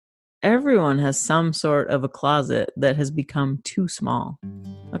Everyone has some sort of a closet that has become too small.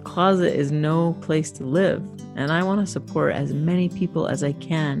 A closet is no place to live, and I want to support as many people as I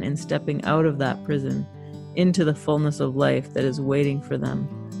can in stepping out of that prison into the fullness of life that is waiting for them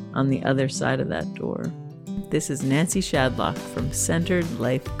on the other side of that door. This is Nancy Shadlock from Centered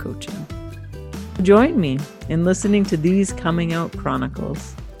Life Coaching. Join me in listening to these coming out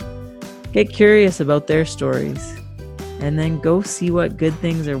chronicles. Get curious about their stories, and then go see what good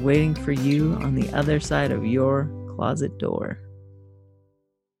things are waiting for you on the other side of your closet door.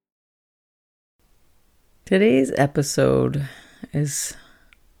 Today's episode is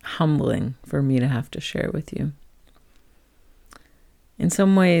humbling for me to have to share with you. In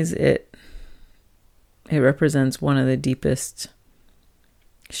some ways, it represents one of the deepest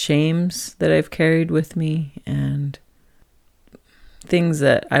shames that I've carried with me and things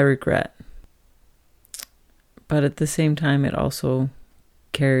that I regret. But at the same time, it also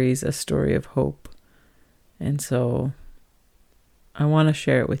carries a story of hope. And so I want to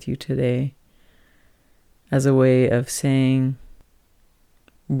share it with you today as a way of saying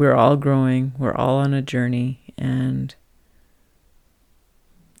we're all growing, we're all on a journey, and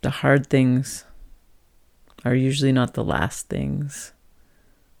the hard things are usually not the last things.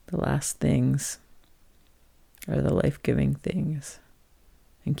 The last things are the life-giving things.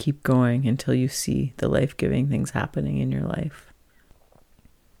 And keep going until you see the life-giving things happening in your life.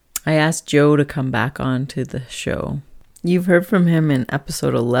 I asked Joe to come back on to the show. You've heard from him in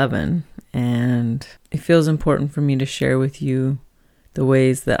episode 11, and it feels important for me to share with you the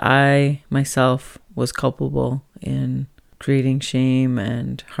ways that I myself was culpable in creating shame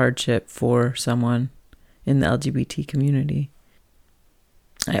and hardship for someone in the LGBT community.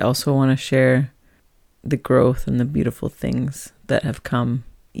 I also want to share the growth and the beautiful things that have come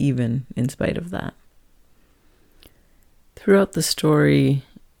even in spite of that. Throughout the story,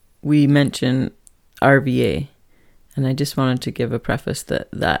 we mention RVA, and I just wanted to give a preface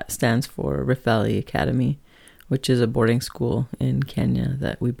that stands for Reconciling Academy, which is a boarding school in Kenya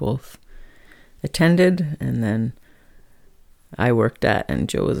that we both attended, and then I worked at and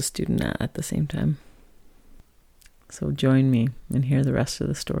Joe was a student at the same time. So join me and hear the rest of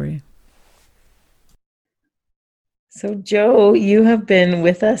the story. So Joe, you have been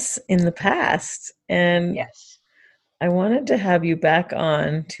with us in the past, and Yes. I wanted to have you back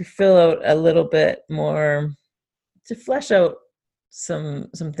on to fill out a little bit more, to flesh out some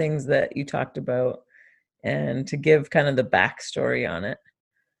things that you talked about and to give kind of the backstory on it.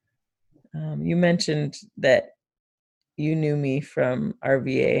 You mentioned that you knew me from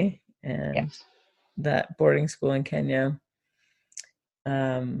RVA and Yes. that boarding school in Kenya.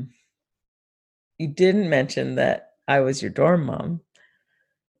 You didn't mention that I was your dorm mom,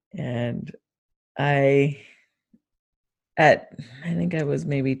 and I think I was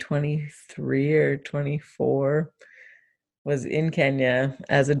maybe 23 or 24, was in Kenya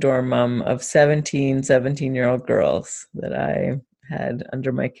as a dorm mom of 17-year-old girls that I had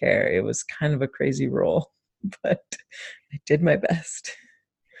under my care. It was kind of a crazy role, but I did my best.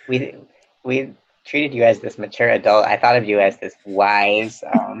 We treated you as this mature adult. I thought of you as this wise,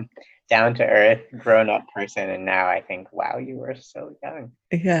 down to earth, grown up person, and now I think, wow, you were so young.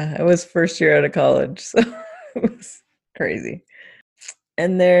 Yeah, I was first year out of college, so it was crazy.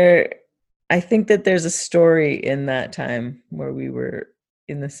 And I think that there's a story in that time where we were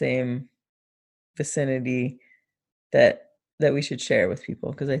in the same vicinity that we should share with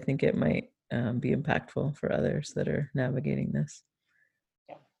people, because I think it might be impactful for others that are navigating this.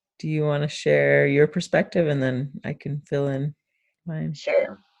 Yeah. Do you want to share your perspective, and then I can fill in mine?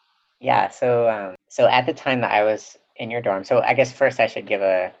 Sure. Yeah. So at the time that I was in your dorm, so I guess first I should give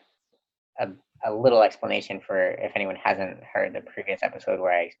a little explanation for if anyone hasn't heard the previous episode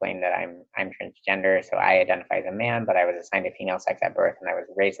where I explained that I'm transgender. So I identify as a man, but I was assigned a female sex at birth, and I was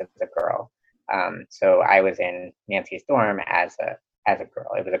raised as a girl. So I was in Nancy's dorm as a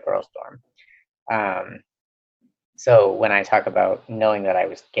girl. It was a girls' dorm. So when I talk about knowing that I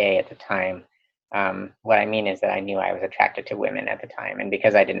was gay at the time, what I mean is that I knew I was attracted to women at the time, and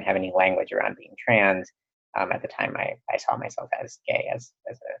because I didn't have any language around being trans at the time, I saw myself as gay as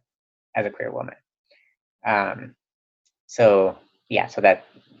a queer woman. So that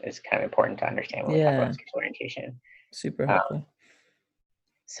is kind of important to understand when we talk about sexual orientation. Super helpful.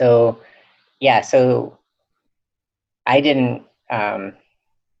 So I didn't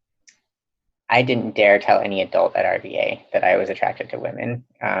dare tell any adult at RVA that I was attracted to women.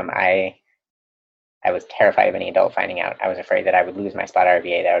 I was terrified of any adult finding out. I was afraid that I would lose my spot at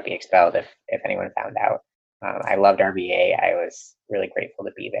RVA, that I would be expelled if anyone found out. I loved RVA. I was really grateful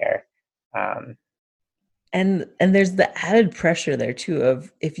to be there. And there's the added pressure there too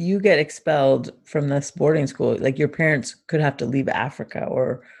of if you get expelled from this boarding school, like your parents could have to leave Africa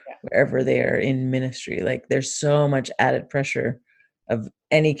or Yeah. wherever they are in ministry. Like there's so much added pressure of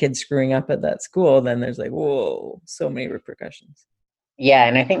any kid screwing up at that school, then there's like, whoa, so many repercussions. Yeah,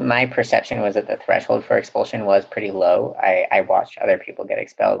 and I think my perception was that the threshold for expulsion was pretty low. I watched other people get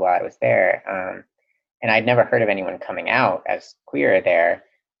expelled while I was there, and I'd never heard of anyone coming out as queer there,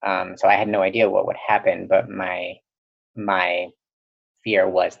 so I had no idea what would happen. But my fear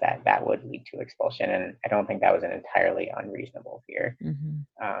was that that would lead to expulsion, and I don't think that was an entirely unreasonable fear.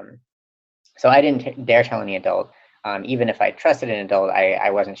 Mm-hmm. Um, so I didn't dare tell any adult. Even if I trusted an adult, I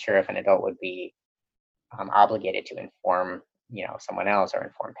wasn't sure if an adult would be obligated to inform someone else or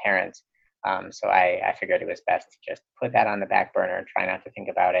inform parents. So I figured it was best to just put that on the back burner, try not to think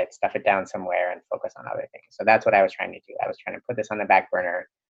about it, stuff it down somewhere, and focus on other things. So that's what I was trying to do. I was trying to put this on the back burner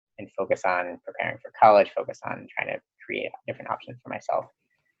and focus on preparing for college, focus on trying to create different options for myself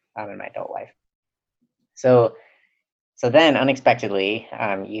in my adult life. So so then unexpectedly,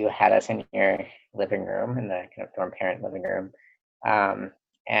 you had us in your living room, in the kind of dorm parent living room. Um,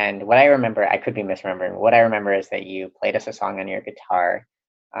 and what I remember, I could be misremembering, what I remember is that you played us a song on your guitar,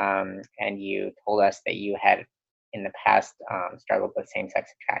 and you told us that you had in the past struggled with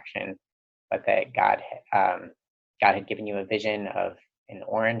same-sex attraction, but that God had given you a vision of an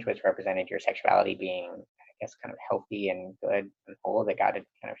orange, which represented your sexuality being, I guess, kind of healthy and good and whole, that God had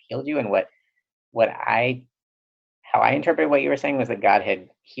kind of healed you. And what I how I interpret what you were saying was that God had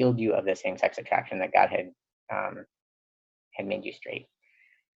healed you of the same sex attraction, that God had made you straight,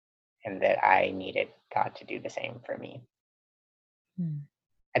 and that I needed God to do the same for me. Mm-hmm.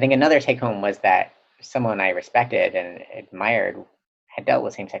 I think another take home was that someone I respected and admired had dealt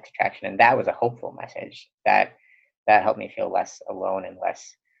with same sex attraction, and that was a hopeful message. That helped me feel less alone and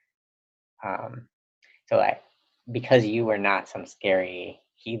less. Um, so I, because you were not some scary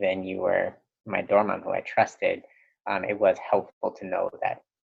heathen, you were my dorm mom who I trusted. It was helpful to know that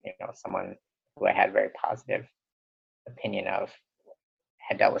someone who I had very positive opinion of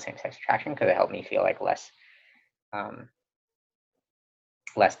had dealt with same-sex attraction, because it helped me feel like um,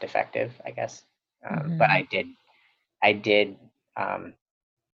 less defective, I guess. But Mm-hmm. I did um,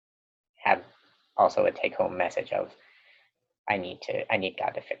 have also a take-home message of I need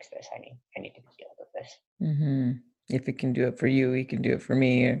God to fix this. I need to be healed of this. Mm-hmm. If it can do it for you, he can do it for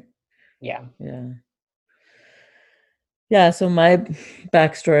me. Yeah. Yeah. Yeah. So my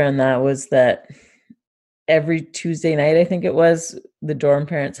backstory on that was that every Tuesday night, I think it was, the dorm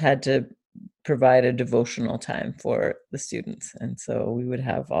parents had to provide a devotional time for the students. And so we would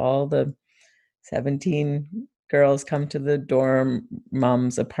have all the 17 girls come to the dorm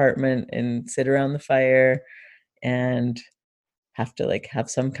mom's apartment and sit around the fire and have to like have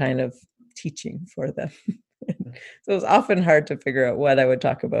some kind of teaching for them. So it was often hard to figure out what I would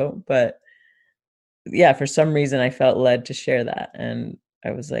talk about, but yeah, for some reason I felt led to share that. And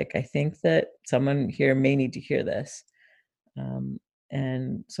I was like, I think that someone here may need to hear this. Um,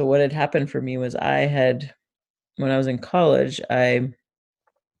 and so what had happened for me was when I was in college, I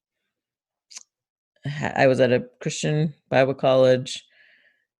was at a Christian Bible college,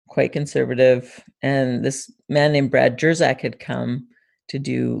 quite conservative, and this man named Brad Jerzak had come to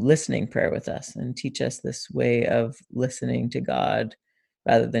do listening prayer with us and teach us this way of listening to God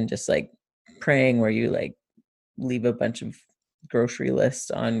rather than just like praying where you like leave a bunch of grocery lists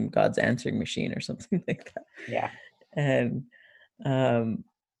on God's answering machine or something like that. Yeah. And um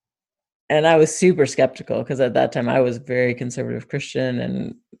and I was super skeptical because at that time I was very conservative Christian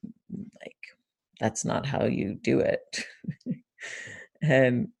and like that's not how you do it.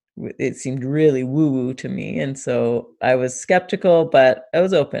 And it seemed really woo woo to me. And so I was skeptical, but I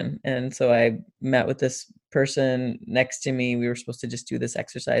was open. And so I met with this person next to me. We were supposed to just do this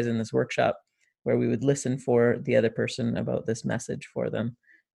exercise in this workshop where we would listen for the other person about this message for them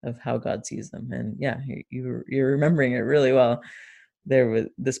of how God sees them. And yeah, you're remembering it really well. There was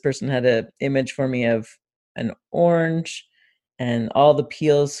this person had an image for me of an orange and all the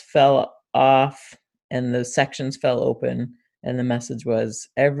peels fell off and the sections fell open, and the message was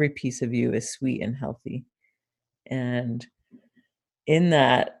every piece of you is sweet and healthy. And in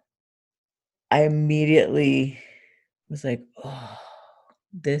that I immediately was like, oh,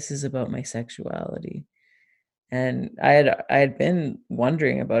 this is about my sexuality. And I had been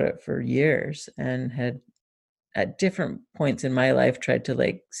wondering about it for years and had at different points in my life tried to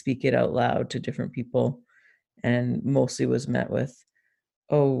like speak it out loud to different people and mostly was met with,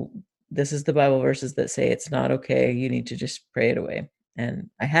 oh, this is the Bible verses that say it's not okay. You need to just pray it away. And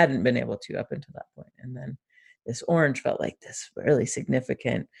I hadn't been able to up until that point. And then this orange felt like this really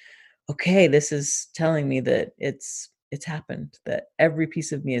significant, okay, this is telling me that it's happened, that every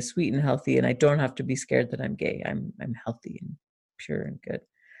piece of me is sweet and healthy, and I don't have to be scared that I'm gay. I'm healthy and pure and good.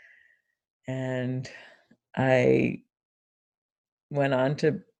 And I went on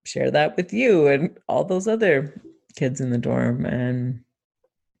to share that with you and all those other kids in the dorm. And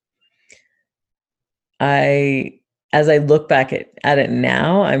I, as I look back at it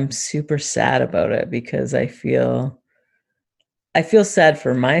now, I'm super sad about it because I feel sad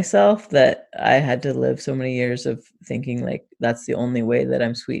for myself that I had to live so many years of thinking like that's the only way that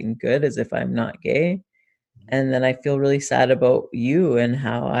I'm sweet and good is if I'm not gay. And then I feel really sad about you and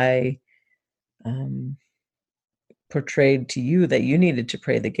how I um, portrayed to you that you needed to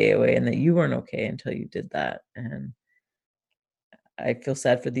pray the gay away and that you weren't okay until you did that. And I feel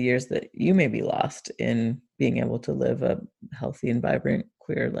sad for the years that you may be lost in being able to live a healthy and vibrant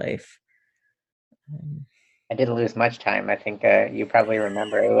queer life. Um, I didn't lose much time. I think you probably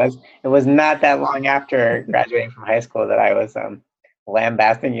remember it was not that long after graduating from high school that I was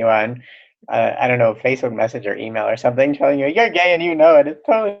lambasting you on I don't know, Facebook message or email or something, telling you you're gay and you know it. It's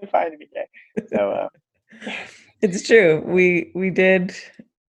totally fine to be gay. So it's true. We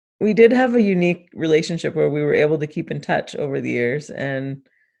did have a unique relationship where we were able to keep in touch over the years, and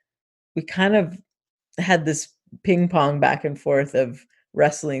we kind of had this ping pong back and forth of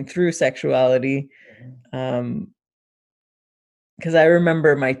wrestling through sexuality. Um, because I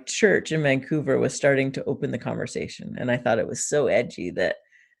remember my church in Vancouver was starting to open the conversation, and I thought it was so edgy that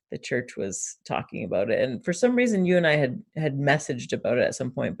the church was talking about it. And for some reason, you and I had messaged about it at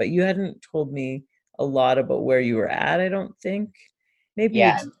some point, but you hadn't told me a lot about where you were at. I don't think. Maybe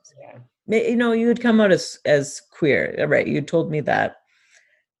yeah, you'd, yeah, you had come out as queer, right? You told me that,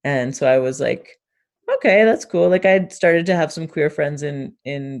 and so I was like, okay, that's cool. Like I'd started to have some queer friends in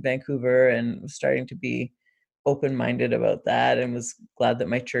Vancouver and was starting to be open-minded about that, and was glad that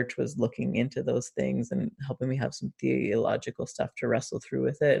my church was looking into those things and helping me have some theological stuff to wrestle through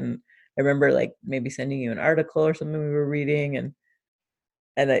with it. And I remember like maybe sending you an article or something we were reading,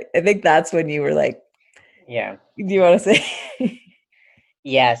 and I think that's when you were like, yeah. do you want to say?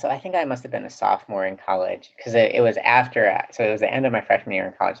 Yeah, so I think I must have been a sophomore in college because it was after, so it was the end of my freshman year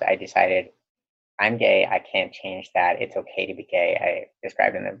in college that I decided I'm gay. I can't change that. It's okay to be gay. I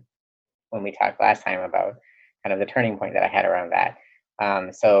described in the when we talked last time about kind of the turning point that I had around that.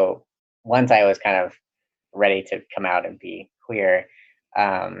 So once I was kind of ready to come out and be queer,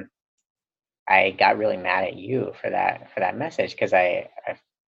 um, I got really mad at you for that message because I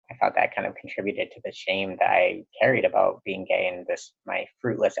thought that kind of contributed to the shame that I carried about being gay and this my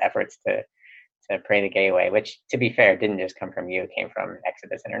fruitless efforts to pray the gay away. Which, to be fair, didn't just come from you; it came from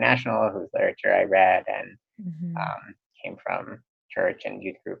Exodus International, whose literature I read, and Mhm. came from church and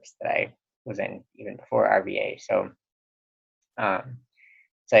youth groups that I was in even before RVA. Um,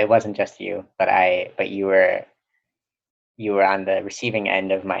 so it wasn't just you, but you were on the receiving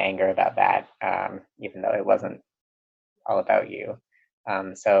end of my anger about that, even though it wasn't all about you.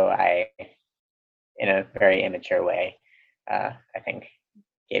 So I, in a very immature way, I think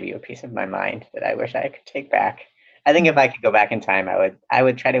gave you a piece of my mind that I wish I could take back. I think if I could go back in time, I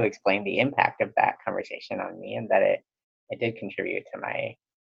would try to explain the impact of that conversation on me and that it did contribute to my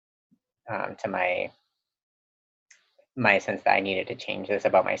sense that I needed to change this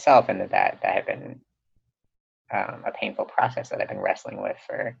about myself and that had been a painful process that I've been wrestling with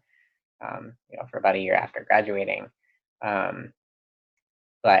for for about a year after graduating. Um,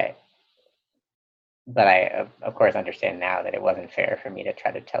 but I of course understand now that it wasn't fair for me to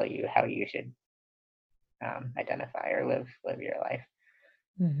try to tell you how you should identify or live your life.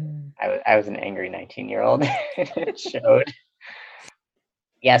 Mhm. I was an angry 19-year-old. It showed.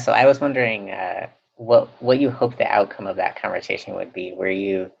 Yeah, so I was wondering what you hope the outcome of that conversation would be. Were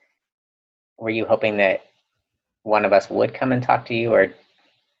you hoping that one of us would come and talk to you, or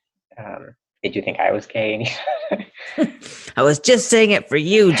did you think I was gay? I was just saying it for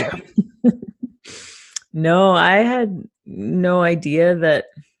you, Joe. No, I had no idea that.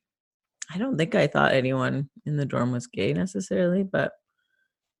 I don't think I thought anyone in the dorm was gay necessarily, but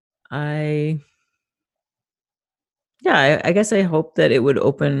I, yeah, I guess I hope that it would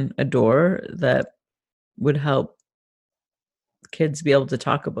open a door that would help kids be able to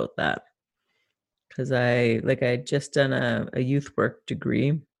talk about that. Because I had just done a youth work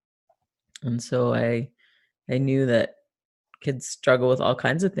degree. And so I knew that kids struggle with all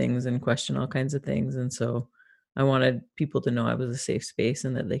kinds of things and question all kinds of things. And so I wanted people to know I was a safe space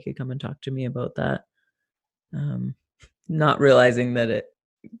and that they could come and talk to me about that. Um, Not realizing that it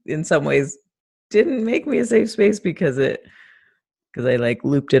in some ways didn't make me a safe space because I like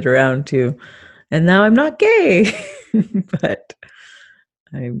looped it around too. And now I'm not gay. But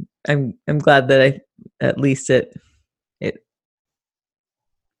I I'm glad that I at least it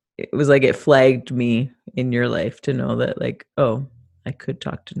was like it flagged me in your life to know that, like, oh, I could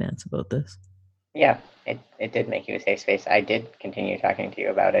talk to Nance about this. Yeah, it did make you a safe space. I did continue talking to you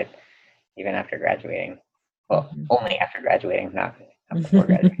about it even after graduating. Well, only after graduating, not before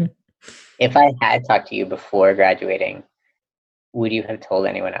graduating. If I had talked to you before graduating, would you have told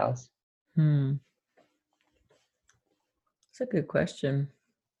anyone else? That's a good question.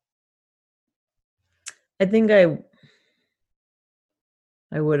 I think I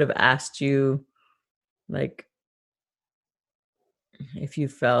would have asked you, like, if you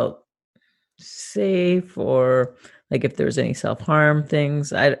felt safe, or like if there was any self-harm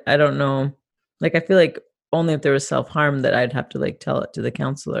things. I don't know. Like, I feel like only if there was self-harm that I'd have to like tell it to the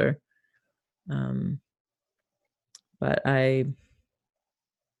counselor. But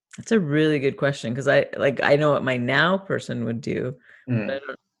that's a really good question, because I know what my now person would do, but I don't know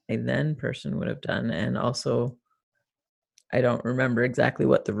what my then person would have done. And also I don't remember exactly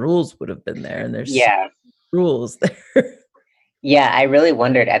what the rules would have been there, and there's Yeah. rules there. Yeah, I really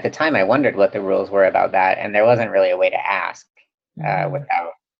wondered at the time. I wondered what the rules were about that, and there wasn't really a way to ask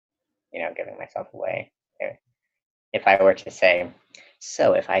without, giving myself away. If I were to say,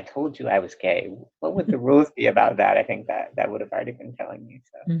 so if I told you I was gay, what would the rules be about that? I think that would have already been telling me.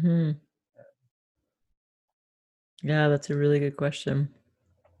 So Yeah, that's a really good question.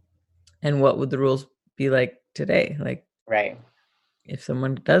 And what would the rules be like today? Like, right. if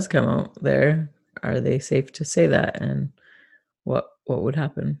someone does come out there, are they safe to say that? And what would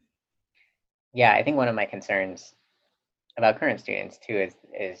happen? Yeah, I think one of my concerns about current students too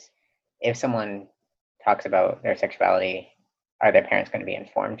is if someone talks about their sexuality, are their parents going to be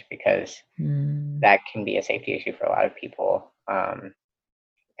informed? Because that can be a safety issue for a lot of people.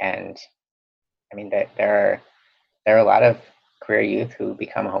 And I mean that there are a lot of queer youth who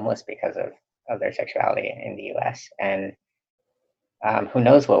become homeless because of their sexuality in the U.S. And who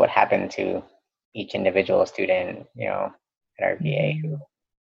knows what would happen to each individual student, at our VA who,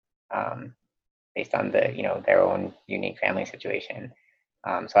 based on their own unique family situation.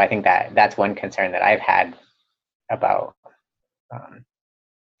 So I think that's one concern that I've had about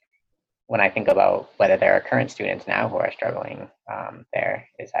when I think about whether there are current students now who are struggling there.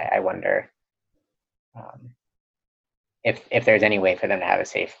 Is I wonder um, if there's any way for them to have a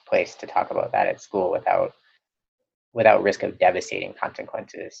safe place to talk about that at school without risk of devastating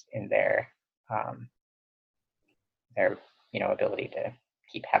consequences in um, their ability to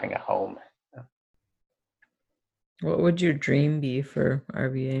keep having a home. What would your dream be for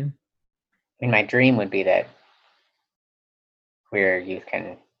RVA? I mean, my dream would be that queer youth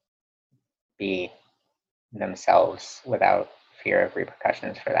can be themselves without fear of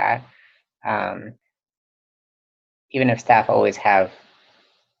repercussions for that. Um, Even if staff always have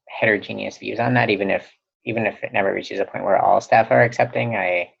heterogeneous views on that, even if it never reaches a point where all staff are accepting,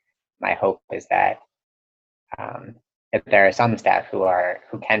 my hope is that that there are some staff who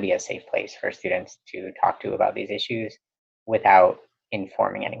can be a safe place for students to talk to about these issues without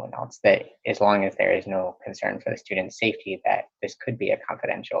informing anyone else. That as long as there is no concern for the student's safety, that this could be a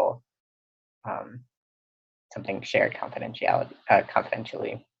confidential, something shared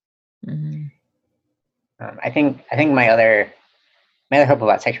confidentially. I think my other hope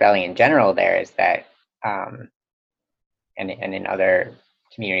about sexuality in general there is that, and in other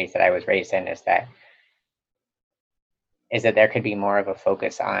communities that I was raised in, is that there could be more of a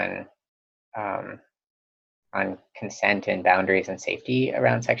focus um, on consent and boundaries and safety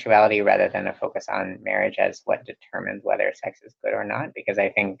around sexuality rather than a focus on marriage as what determines whether sex is good or not. Because I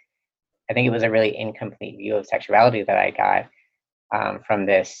think it was a really incomplete view of sexuality that I got from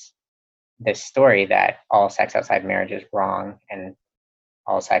this story that all sex outside marriage is wrong and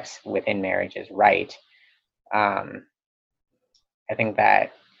all sex within marriage is right. I think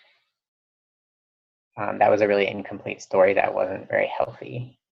that was a really incomplete story that wasn't very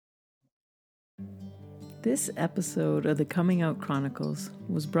healthy. This episode of the Coming Out Chronicles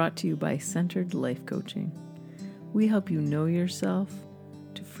was brought to you by Centered Life Coaching. We help you know yourself,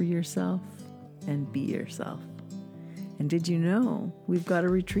 to free yourself, and be yourself. And did you know we've got a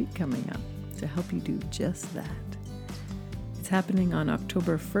retreat coming up to help you do just that? It's happening on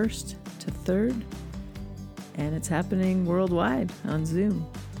October 1st to 3rd, and it's happening worldwide on Zoom.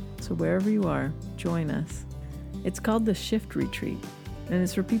 So wherever you are, join us. It's called the Shift Retreat, and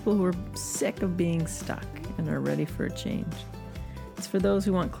it's for people who are sick of being stuck and are ready for a change. It's for those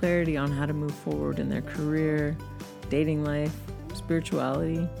who want clarity on how to move forward in their career, dating life,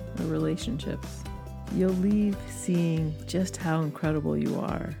 spirituality, or relationships. You'll leave seeing just how incredible you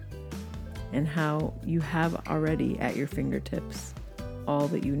are and how you have already at your fingertips all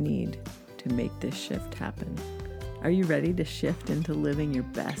that you need to make this shift happen. Are you ready to shift into living your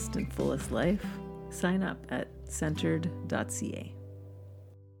best and fullest life? Sign up at centered.ca.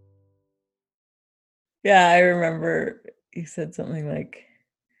 Yeah, I remember you said something like,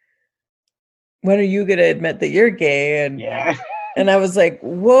 when are you going to admit that you're gay? Yeah. And I was like,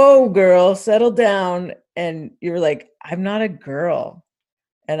 whoa, girl, settle down. And you were like, I'm not a girl.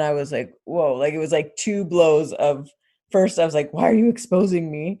 And I was like, whoa, like it was like two blows of, first I was like, why are you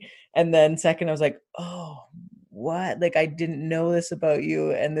exposing me? And then second, I was like, oh, what? Like I didn't know this about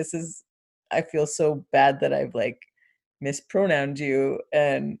you. And this is, I feel so bad that I've like mispronounced you.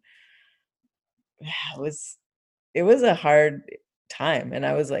 And it was a hard time. And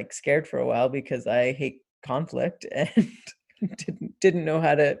I was like scared for a while because I hate conflict and didn't know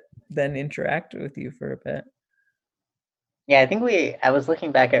how to then interact with you for a bit. Yeah, I think I was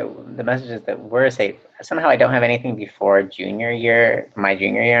looking back at the messages that were saved. Somehow I don't have anything before my junior year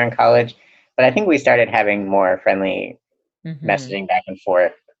in college, but I think we started having more friendly Mm-hmm. messaging back and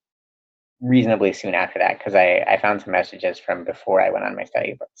forth reasonably soon after that because I found some messages from before I went on my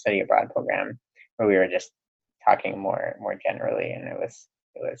study abroad program where we were just talking more generally, and it was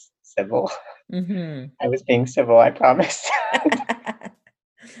civil. Mm-hmm. I was being civil, I promise.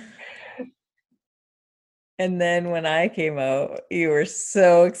 And then when I came out, you were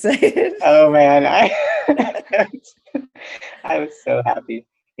so excited. Oh man, I was so happy.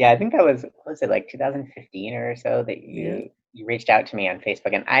 Yeah, I think that was it like 2015 or so that Yeah. you reached out to me on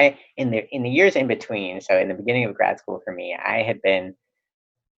Facebook, and I in the years in between, so in the beginning of grad school for me, I had been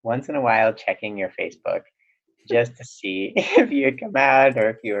once in a while checking your Facebook just to see if you had come out or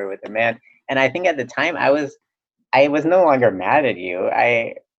if you were with a man. And I think at the time I was no longer mad at you.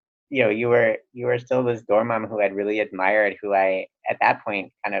 You were still this dorm mom who I'd really admired, who I at that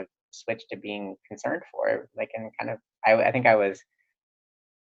point kind of switched to being concerned for. Like, and kind of I think I was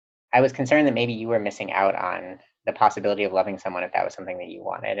concerned that maybe you were missing out on the possibility of loving someone if that was something that you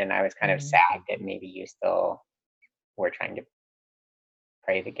wanted. And I was kind of Mm. sad that maybe you still were trying to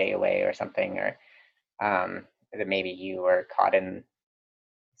pray the gay away or something, or that maybe you were caught in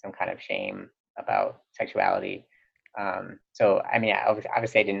some kind of shame about sexuality. So I mean,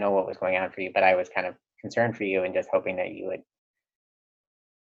 obviously I didn't know what was going on for you, but I was kind of concerned for you and just hoping that you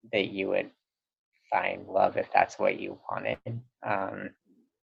would find love if that's what you wanted. Um,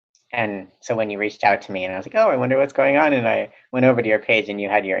 and so when you reached out to me, and I was like, oh, I wonder what's going on, and I went over to your page, and you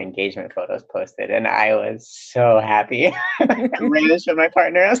had your engagement photos posted, and I was so happy. I ran this with my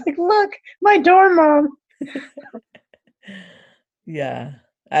partner. I was like, look, my dorm mom. Yeah.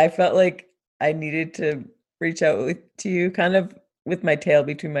 I felt like I needed to reach out to you kind of with my tail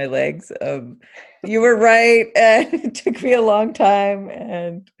between my legs of you were right and it took me a long time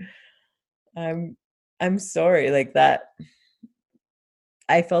and I'm I'm sorry like that.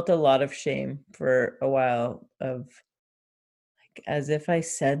 I felt a lot of shame for a while of like as if I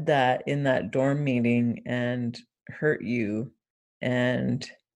said that in that dorm meeting and hurt you and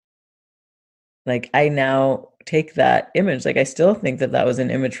like I now take that image like I still think that that was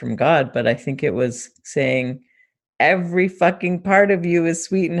an image from God, but I think it was saying every fucking part of you is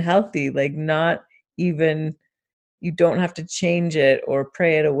sweet and healthy, like not even you don't have to change it or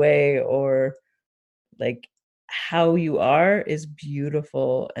pray it away or like how you are is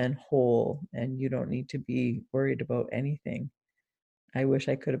beautiful and whole and you don't need to be worried about anything. I wish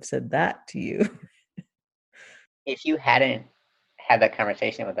I could have said that to you. If you hadn't had that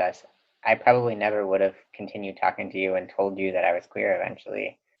conversation with us, I probably never would have continued talking to you and told you that I was queer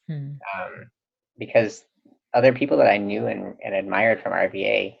eventually. Hmm. Um, because other people that I knew and admired from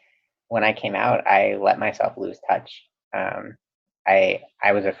RVA, when I came out, I let myself lose touch. I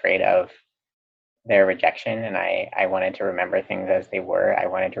was afraid of their rejection, and I wanted to remember things as they were. I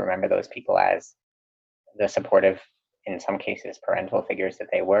wanted to remember those people as the supportive, in some cases, parental figures that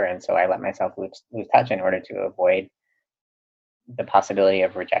they were, and so I let myself lose touch in order to avoid the possibility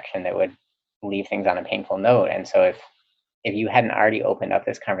of rejection that would leave things on a painful note. And so if you hadn't already opened up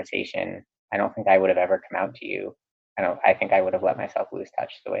this conversation, I don't think I would have ever come out to you. I think I would have let myself lose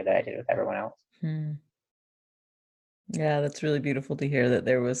touch the way that I did with everyone else. Hmm. Yeah, that's really beautiful to hear that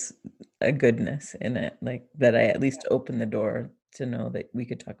there was a goodness in it, like that I at least opened the door to know that we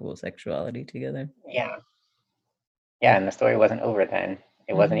could talk about sexuality together. Yeah. Yeah. And the story wasn't over then.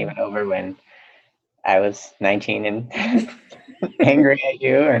 It wasn't Hmm. even over when I was 19 and angry at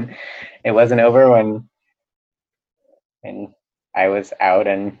you. And it wasn't over when I was out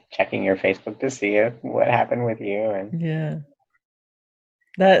and checking your Facebook to see what happened with you. And Yeah.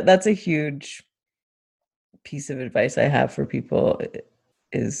 That's a huge piece of advice I have for people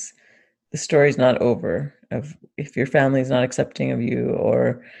is the story's not over. Of if your family's not accepting of you,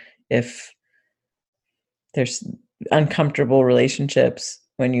 or if there's uncomfortable relationships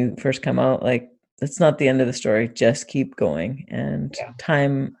when you first come out, like that's not the end of the story. Just keep going, and Yeah.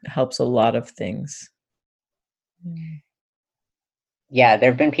 time helps a lot of things. Yeah,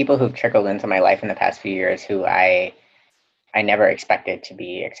 there have been people who've trickled into my life in the past few years who I never expected to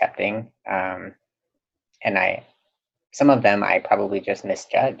be accepting. And some of them I probably just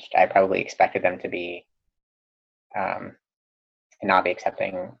misjudged. I probably expected them to be um, to not be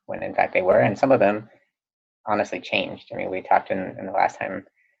accepting when in fact they were, and some of them honestly changed. I mean, we talked in the last time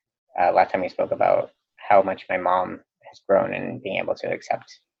we spoke about how much my mom has grown in being able to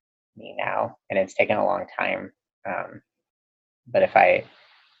accept me now, and it's taken a long time. Um, but if I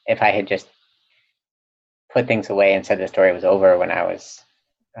had just put things away and said the story was over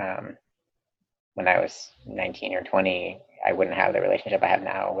um, when I was 19 or 20, I wouldn't have the relationship I have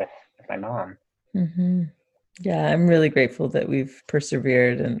now with my mom. Mm-hmm. Yeah, I'm really grateful that we've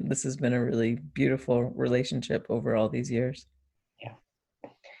persevered, and this has been a really beautiful relationship over all these years. Yeah,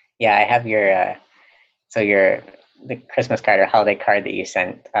 yeah. I have your the Christmas card or holiday card that you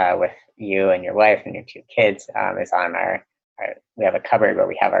sent with you and your wife and your two kids is on our. We have a cupboard where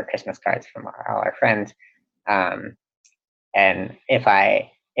we have our Christmas cards from all our friends. Um, and if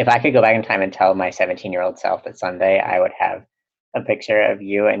I could go back in time and tell my 17-year-old self that someday I would have a picture of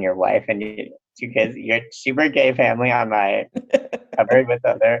you and your wife and your two kids, your super gay family on my cupboard with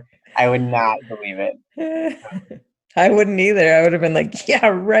other, I would not believe it. I wouldn't either. I would have been like, yeah,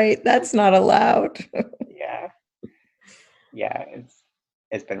 right. That's not allowed. Yeah, yeah.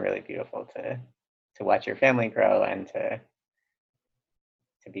 It's been really beautiful to watch your family grow and to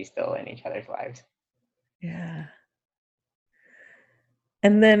be still in each other's lives. Yeah.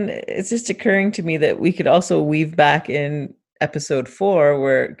 And then it's just occurring to me that we could also weave back in episode 4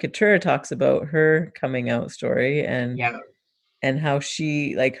 where Katura talks about her coming out story, Yeah. and how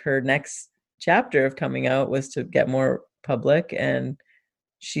she, like, her next chapter of coming out was to get more public, and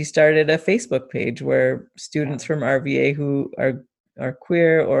she started a Facebook page where Yeah. students from RVA who are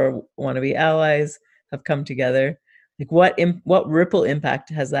queer or want to be allies have come together. Like, what ripple impact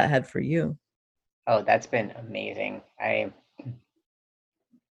has that had for you? Oh, that's been amazing. I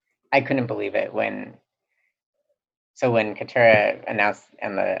couldn't believe it when Katura announced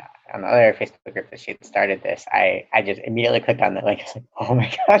on the other Facebook group that she had started this. I just immediately clicked on the link. I was like, oh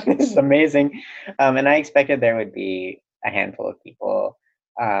my god, this is amazing. And I expected there would be a handful of people.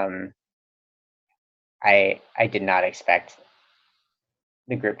 Um, I did not expect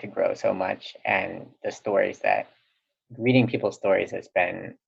the group to grow so much, and the stories that reading people's stories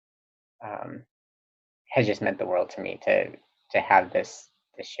um, has just meant the world to me to have this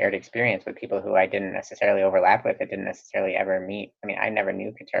shared experience with people who I didn't necessarily overlap with. I didn't necessarily ever meet. I mean, I never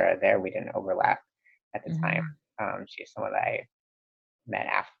knew Katura there. We didn't overlap at the time. Mhm. She's someone that I met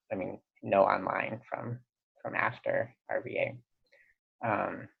after. I mean, know online from after RBA.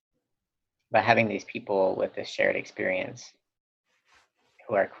 Um, but having these people with this shared experience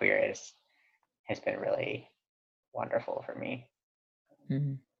who are queer has been really wonderful for me.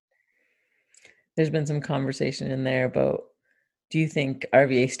 Mhm. There's been some conversation in there about, do you think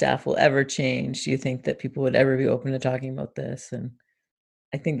RVA staff will ever change? Do you think that people would ever be open to talking about this? And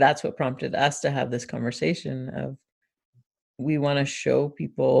I think that's what prompted us to have this conversation of, we want to show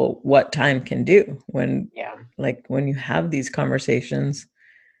people what time can do when, Yeah, like, when you have these conversations.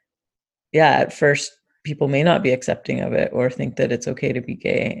 Yeah, at first people may not be accepting of it or think that it's okay to be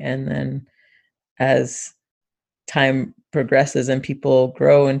gay, and then as time progresses and people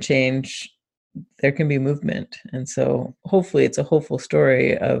grow and change, there can be movement. And so hopefully it's a hopeful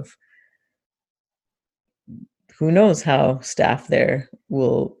story of, who knows how staff there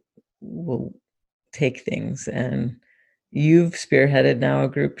will take things. And you've spearheaded now a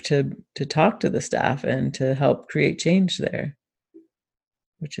group to talk to the staff and to help create change there,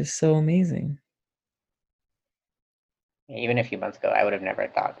 which is so amazing. even a few months ago, I would have never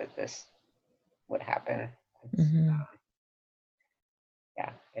thought that this would happen. It's, Hmm.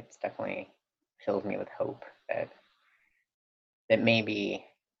 yeah, it's definitely fills me with hope that maybe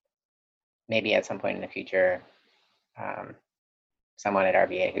at some point in the future, um, someone at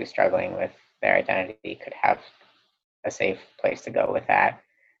RBA who's struggling with their identity could have a safe place to go with that.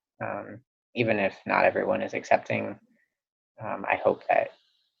 Um, Even if not everyone is accepting, I hope that.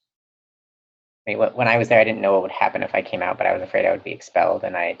 I mean, when I was there, I didn't know what would happen if I came out, but I was afraid I would be expelled,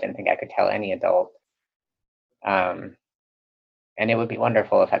 and I didn't think I could tell any adult. Um, and it would be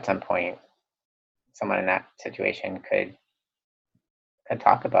wonderful if at some point someone in that situation could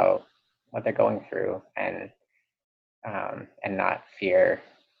talk about what they're going through and not fear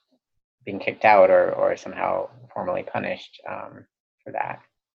being kicked out or somehow formally punished for that.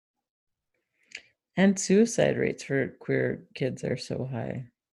 And suicide rates for queer kids are so high.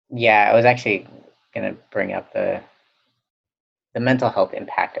 Yeah, I was actually going to bring up the mental health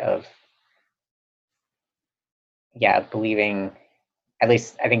impact of, believing, at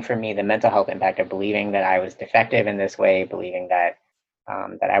least I think for me, the mental health impact of believing that I was defective in this way, believing that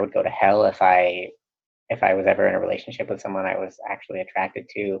that I would go to hell if I was ever in a relationship with someone I was actually attracted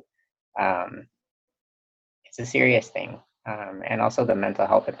to. Um, it's a serious thing, and also the mental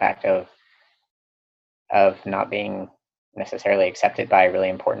health impact of not being necessarily accepted by really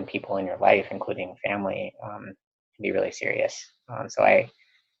important people in your life, including family, can be really serious. So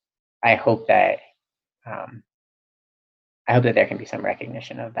I hope that um, I hope that there can be some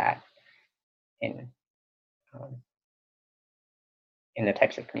recognition of that in um, in the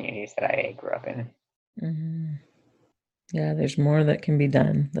types of communities that I grew up in. Mm-hmm. Yeah, there's more that can be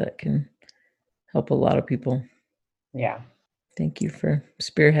done that can help a lot of people. Yeah. Thank you for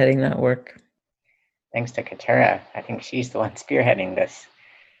spearheading that work. Thanks to Katura, I think she's the one spearheading this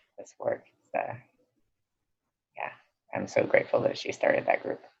work. Yeah, I'm so grateful that she started that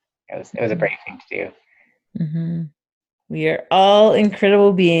group. It was a brave thing to do. Mm-hmm. We are all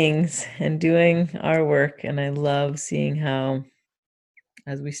incredible beings and doing our work, and I love seeing how,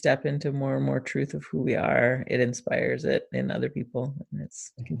 as we step into more and more truth of who we are, it inspires it in other people, and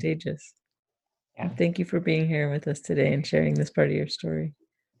it's contagious. Yeah. And thank you for being here with us today and sharing this part of your story.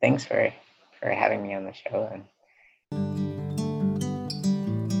 Thanks for having me on the show. And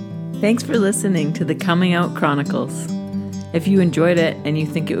thanks for listening to the Coming Out Chronicles. If you enjoyed it and you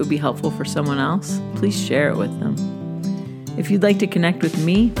think it would be helpful for someone else, please share it with them. If you'd like to connect with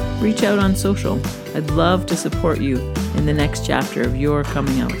me, reach out on social. I'd love to support you in the next chapter of your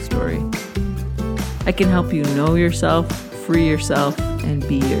coming out story. I can help you know yourself, free yourself, and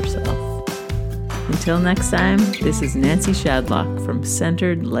be yourself. Until next time, this is Nancy Shadlock from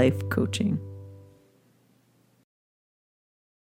Centered Life Coaching.